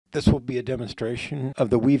This will be a demonstration of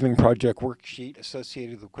the Weaving Project Worksheet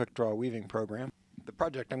associated with the Quickdraw Weaving program. The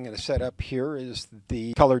project I'm going to set up here is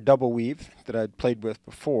the color double weave that I'd played with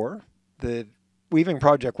before. The Weaving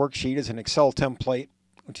Project Worksheet is an Excel template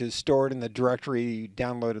which is stored in the directory you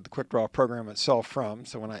downloaded the Quickdraw program itself from.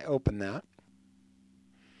 So when I open that,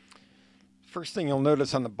 first thing you'll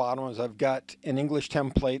notice on the bottom is I've got an English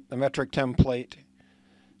template, the metric template,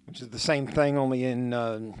 which is the same thing only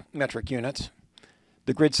in metric units.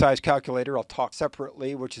 The grid size calculator I'll talk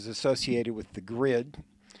separately, which is associated with the grid.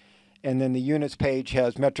 And then the units page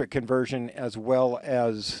has metric conversion as well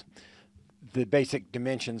as the basic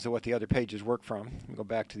dimensions of what the other pages work from. I'll go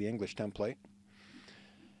back to the English template.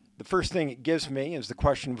 The first thing it gives me is the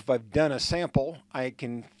question of if I've done a sample, I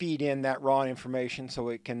can feed in that raw information so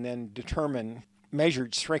it can then determine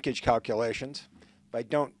measured shrinkage calculations. If I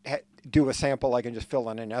don't do a sample, I can just fill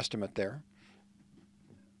in an estimate there.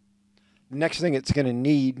 The next thing it's going to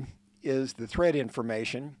need is the thread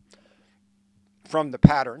information from the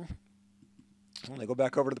pattern. I'm going to go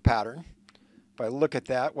back over to the pattern. If I look at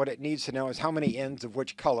that, what it needs to know is how many ends of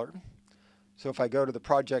which color. So if I go to the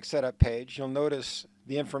project setup page, you'll notice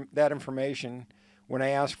that information when I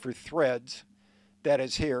ask for threads, that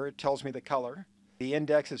is here. It tells me the color. The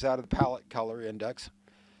index is out of the palette color index.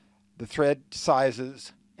 The thread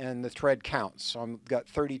sizes and the thread counts. So I've got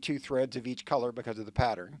 32 threads of each color because of the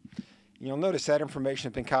pattern. You'll notice that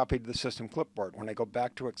information has been copied to the system clipboard. When I go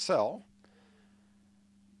back to Excel,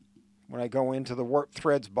 when I go into the Warp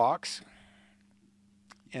Threads box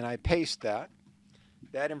and I paste that,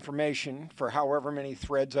 that information for however many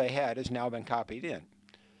threads I had has now been copied in.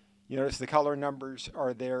 You notice the color numbers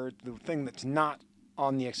are there. The thing that's not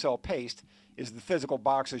on the Excel paste is the physical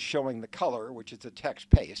boxes showing the color, which is a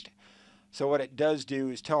text paste. So what it does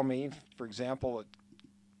do is tell me, for example,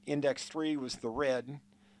 index 3 was the red.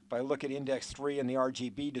 If I look at index 3 in the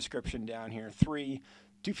RGB description down here,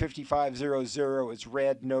 25500 is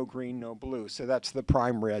red, no green, no blue. So that's the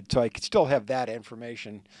prime red. So I could still have that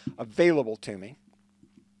information available to me.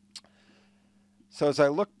 So as I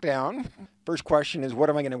look down, first question is what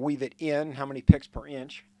am I going to weave it in? How many picks per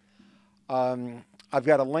inch? I've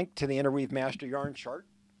got a link to the Interweave Master Yarn chart.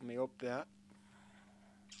 Let me open that.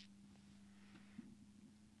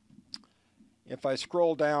 If I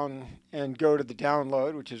scroll down and go to the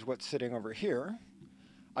download, which is what's sitting over here,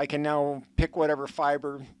 I can now pick whatever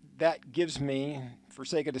fiber that gives me. For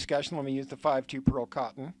sake of discussion, let me use the 5/2 Pearl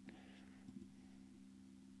Cotton.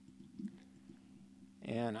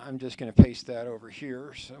 And I'm just going to paste that over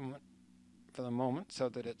here for the moment so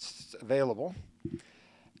that it's available.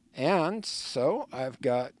 And so I've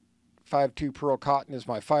got 5/2 Pearl Cotton as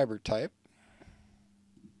my fiber type.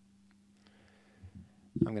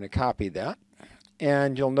 I'm going to copy that.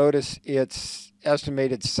 And you'll notice it's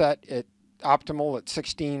estimated set at optimal at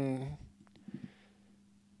 16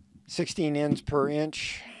 ends per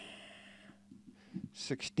inch,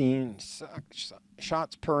 16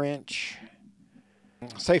 shots per inch.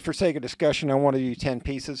 Say for sake of discussion, I want to do 10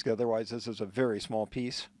 pieces, otherwise this is a very small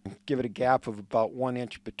piece. Give it a gap of about 1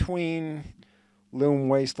 inch between. Loom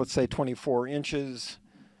waist, let's say 24 inches.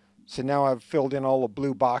 So now I've filled in all the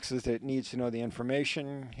blue boxes that it needs to know the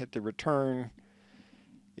information. Hit the return.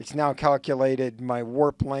 It's now calculated my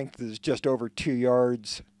warp length is just over 2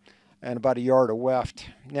 yards and about 1 yard of weft.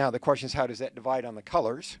 Now the question is how does that divide on the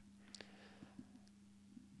colors?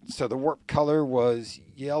 So the warp color was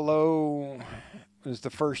yellow, was the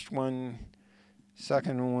first one.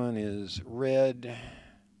 Second one is red.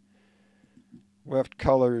 Weft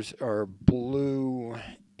colors are blue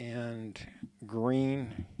and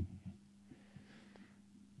green.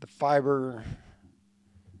 The fiber,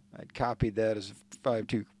 I'd copied that as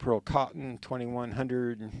 5/2 Pearl Cotton,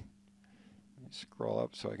 2100. Let me scroll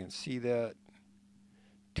up so I can see that.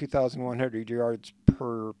 2,100 yards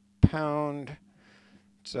per pound.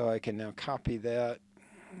 So I can now copy that.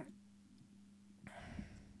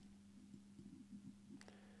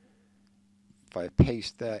 If I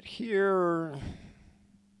paste that here,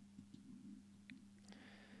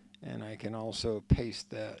 and I can also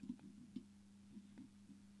paste that.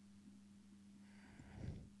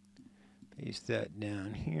 Paste that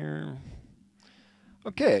down here.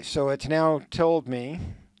 Okay, so it's now told me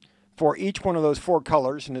for each one of those 4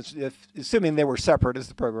 colors, and assuming they were separate as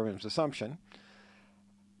the program's assumption,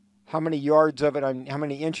 how many yards of it, how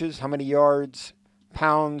many inches, how many yards,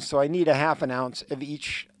 pounds. So I need a 1/2 ounce of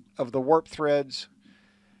each of the warp threads,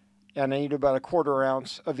 and I need about 1/4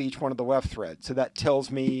 ounce of each one of the weft threads. So that tells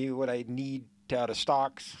me what I need out of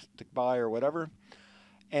stocks to buy or whatever.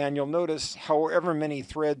 And you'll notice however many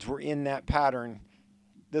threads were in that pattern,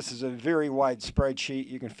 This is a very wide spreadsheet.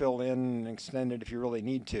 You can fill in and extend it if you really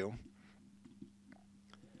need to.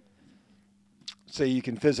 So you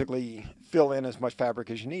can physically fill in as much fabric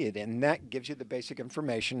as you need, and that gives you the basic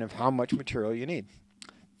information of how much material you need.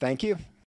 Thank you.